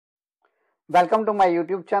Welcome to my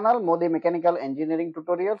YouTube channel Modi Mechanical Engineering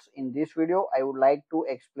Tutorials. In this video, I would like to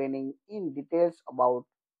explaining in details about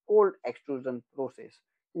cold extrusion process.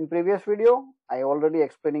 In previous video, I already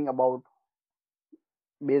explaining about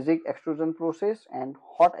basic extrusion process and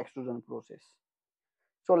hot extrusion process.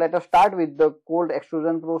 So let us start with the cold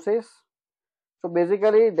extrusion process. So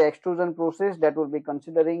basically the extrusion process that will be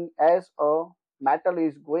considering as a metal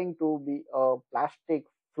is going to be a plastic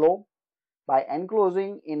flow by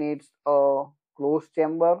enclosing in its closed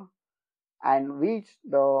chamber, and which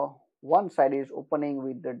the one side is opening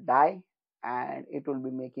with the die, and it will be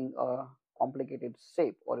making a complicated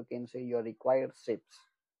shape, or you can say your required shapes.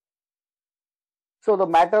 So the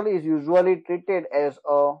metal is usually treated as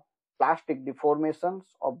a plastic deformations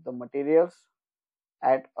of the materials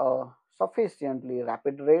at a sufficiently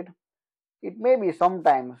rapid rate. It may be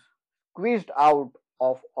sometimes squeezed out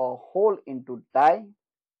of a hole into die.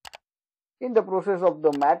 In the process of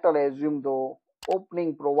the metal, assume the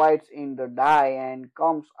opening provides in the die and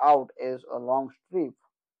comes out as a long strip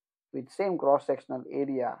with same cross-sectional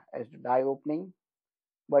area as the die opening.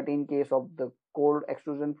 But in case of the cold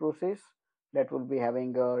extrusion process, that will be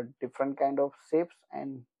having a different kind of shapes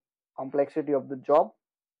and complexity of the job,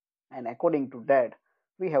 and according to that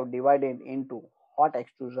we have divided into hot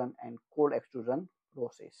extrusion and cold extrusion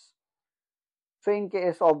process. So in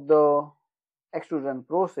case of the extrusion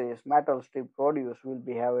process, metal strip produced will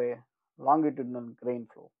be have a longitudinal grain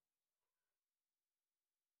flow.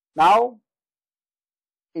 Now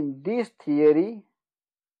in this theory,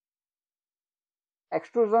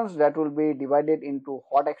 extrusions that will be divided into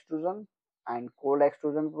hot extrusion and cold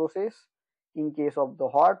extrusion process. In case of the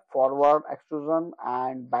hot, forward extrusion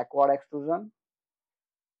and backward extrusion.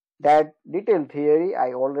 That detailed theory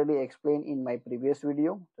I already explained in my previous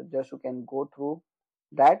video, so just you can go through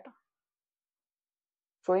that.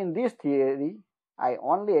 So in this theory, I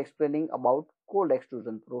only explaining about cold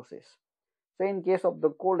extrusion process. So in case of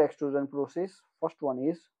the cold extrusion process, first one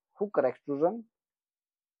is hooker extrusion,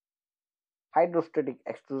 hydrostatic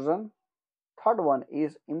extrusion, third one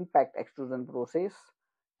is impact extrusion process,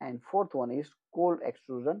 and fourth one is cold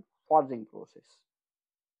extrusion forging process.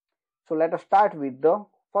 So let us start with the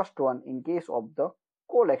first one in case of the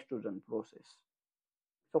cold extrusion process.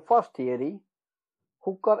 So first theory,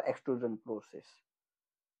 hooker extrusion process.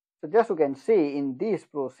 So just you can see in this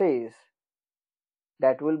process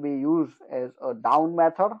that will be used as a down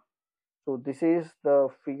method. So this is the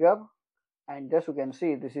figure, and just you can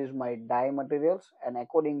see this is my die materials, and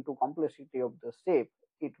according to complexity of the shape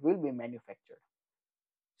it will be manufactured.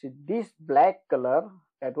 See this black color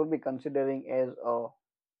that will be considering as a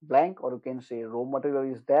blank, or you can say raw material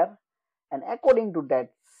is there, and according to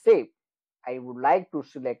that shape I would like to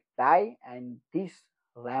select die and this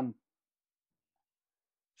ramp.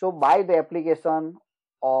 So by the application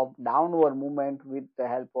of downward movement with the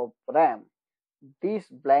help of ram, this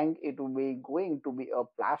blank it will be going to be a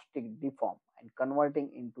plastic deform and converting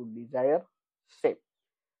into desired shape.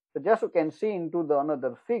 So just you can see into the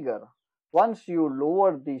another figure, once you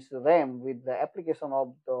lower this ram with the application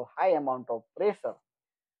of the high amount of pressure,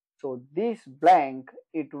 so this blank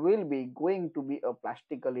it will be going to be a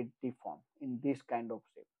plastically deformed in this kind of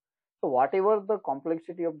shape. So whatever the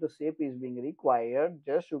complexity of the shape is being required,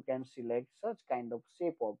 just you can select such kind of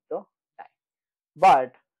shape of the die.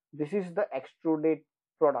 But this is the extruded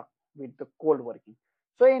product with the cold working.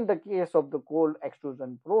 So in the case of the cold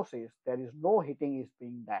extrusion process, there is no heating is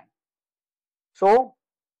being done. So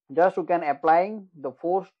just you can applying the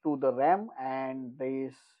force to the ram, and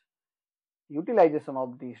this utilization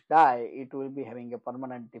of this die, it will be having a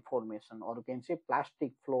permanent deformation, or you can say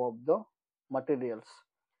plastic flow of the materials.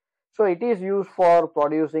 So it is used for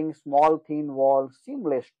producing small thin wall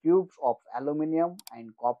seamless tubes of aluminum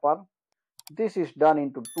and copper. This is done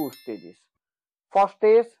into two stages. First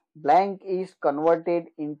stage, blank is converted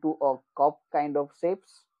into a cup kind of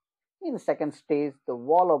shapes. In second stage, the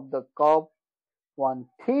wall of the cup one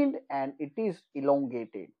thinned and it is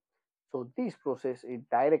elongated. So this process is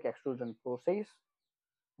direct extrusion process.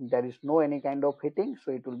 There is no any kind of heating,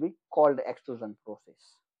 so it will be called extrusion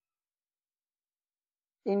process.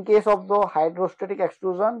 In case of the hydrostatic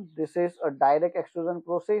extrusion, this is a direct extrusion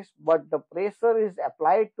process, but the pressure is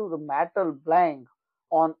applied to the metal blank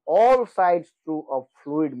on all sides through a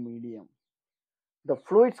fluid medium. The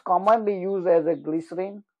fluids commonly used as a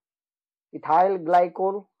glycerin, ethyl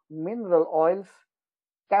glycol, mineral oils,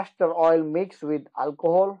 castor oil mixed with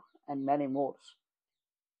alcohol, and many more.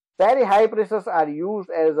 Very high pressures are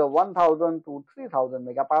used as a 1000 to 3000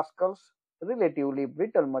 megapascals. Relatively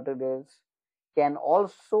brittle materials can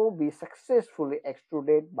also be successfully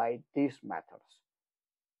extruded by these methods.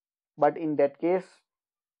 But in that case,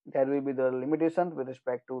 there will be the limitations with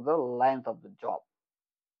respect to the length of the job.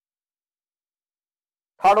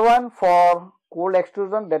 Third one for cold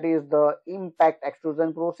extrusion, that is the impact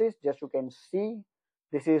extrusion process. Just you can see,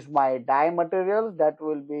 this is my die material that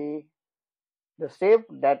will be the shape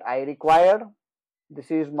that I required. This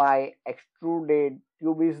is my extruded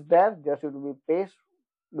tube is there, just it will be placed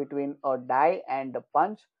between a die and the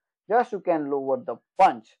punch. Just you can lower the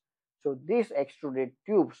punch. So these extruded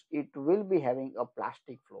tubes, it will be having a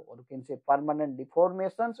plastic flow, or you can say permanent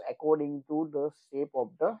deformations according to the shape of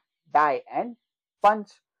the die and punch.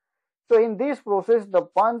 So in this process, the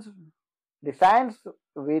punch descends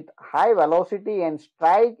with high velocity and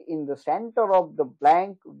strike in the center of the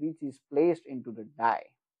blank which is placed into the die.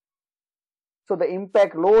 So the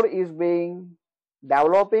impact load is being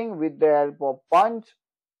developing with the help of punch,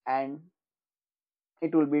 and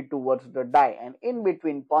it will be towards the die, and in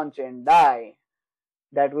between punch and die,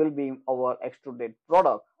 that will be our extruded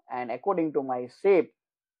product. And according to my shape,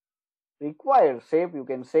 required shape, you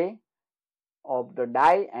can say, of the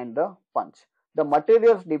die and the punch, the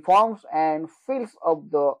materials deforms and fills up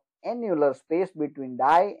the annular space between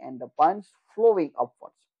die and the punch, flowing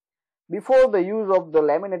upwards. Before the use of the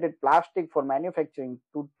laminated plastic for manufacturing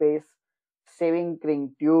toothpaste, shaving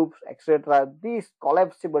cream tubes, etc., these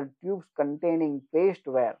collapsible tubes containing paste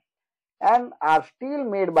ware and are still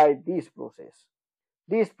made by this process.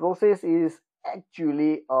 This process is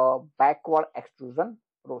actually a backward extrusion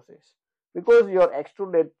process, because your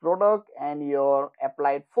extruded product and your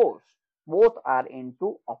applied force both are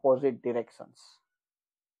into opposite directions.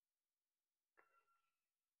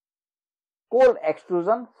 Cold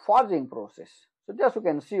extrusion forging process. So just you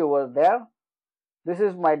can see over there, this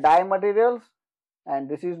is my die materials and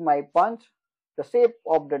this is my punch. The shape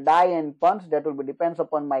of the die and punch, that will be depends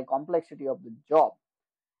upon my complexity of the job.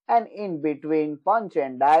 And in between punch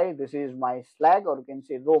and die, this is my slag, or you can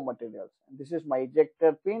say raw materials. And this is my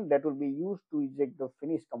ejector pin that will be used to eject the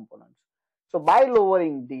finished components. So by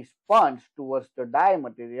lowering this punch towards the die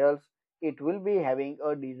materials, it will be having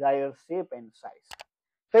a desired shape and size.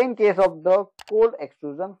 So in case of the cold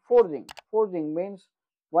extrusion forging, forging means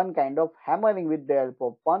one kind of hammering with the help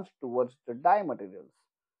of punch towards the die materials.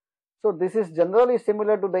 So this is generally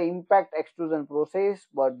similar to the impact extrusion process,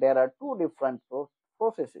 but there are two different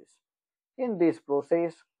processes. In this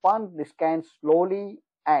process, punch descends slowly,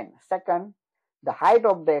 and second, the height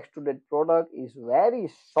of the extruded product is very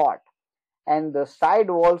short and the side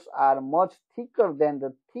walls are much thicker than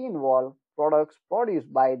the thin wall products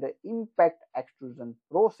produced by the impact extrusion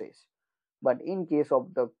process. But in case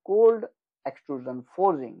of the cold extrusion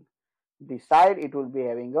forging, the side it will be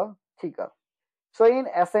having a thicker. So in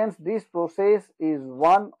essence, this process is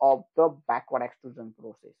one of the backward extrusion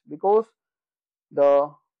process, because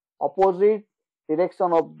the opposite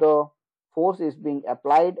direction of the force is being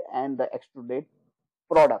applied and the extruded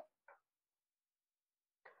product.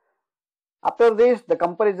 After this, the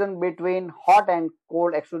comparison between hot and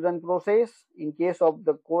cold extrusion process. In case of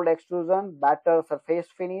the cold extrusion, better surface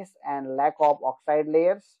finish and lack of oxide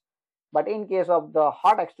layers. But in case of the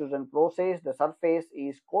hot extrusion process, the surface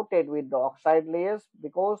is coated with the oxide layers,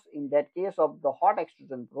 because in that case of the hot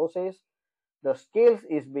extrusion process, the scales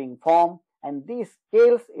is being formed, and these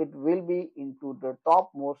scales it will be into the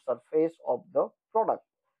topmost surface of the product.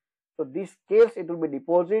 So these scales it will be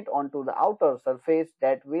deposited onto the outer surface,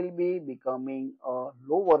 that will be becoming a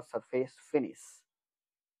lower surface finish.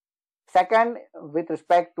 Second, with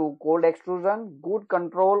respect to cold extrusion, good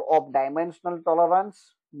control of dimensional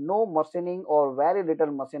tolerance, no machining or very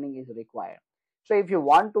little machining is required. So if you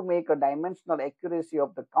want to make a dimensional accuracy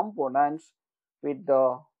of the components with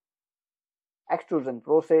the extrusion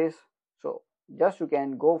process, so just you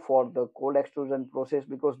can go for the cold extrusion process,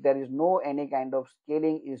 because there is no any kind of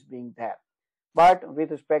scaling is being there. But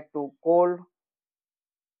with respect to cold,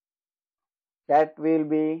 that will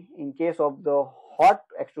be in case of the hot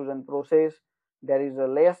extrusion process, there is a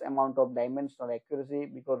less amount of dimensional accuracy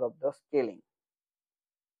because of the scaling.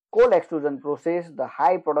 Cold extrusion process, the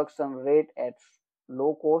high production rate at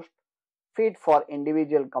low cost, fit for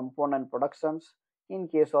individual component productions. In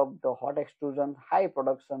case of the hot extrusion, high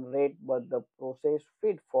production rate, but the process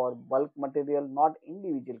fit for bulk material, not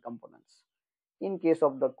individual components. In case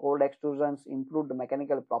of the cold extrusions, improved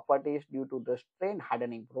mechanical properties due to the strain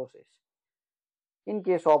hardening process. In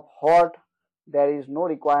case of hot, there is no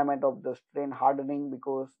requirement of the strain hardening,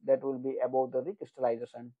 because that will be above the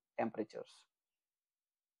recrystallization temperatures.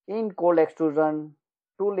 In cold extrusion,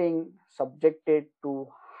 tooling subjected to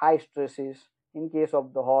high stresses. In case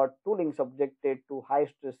of the hot, tooling subjected to high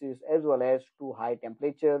stresses as well as to high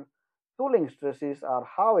temperature. Tooling stresses are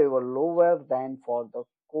however lower than for the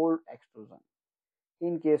cold extrusion.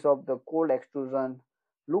 In case of the cold extrusion,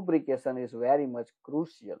 lubrication is very much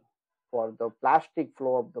crucial for the plastic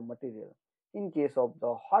flow of the material. In case of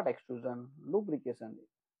the hot extrusion, lubrication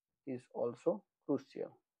is also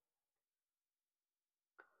crucial.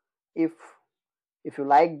 If if you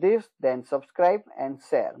like this, then subscribe and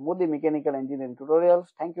share. Modi Mechanical Engineering Tutorials.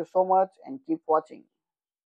 Thank you so much and keep watching.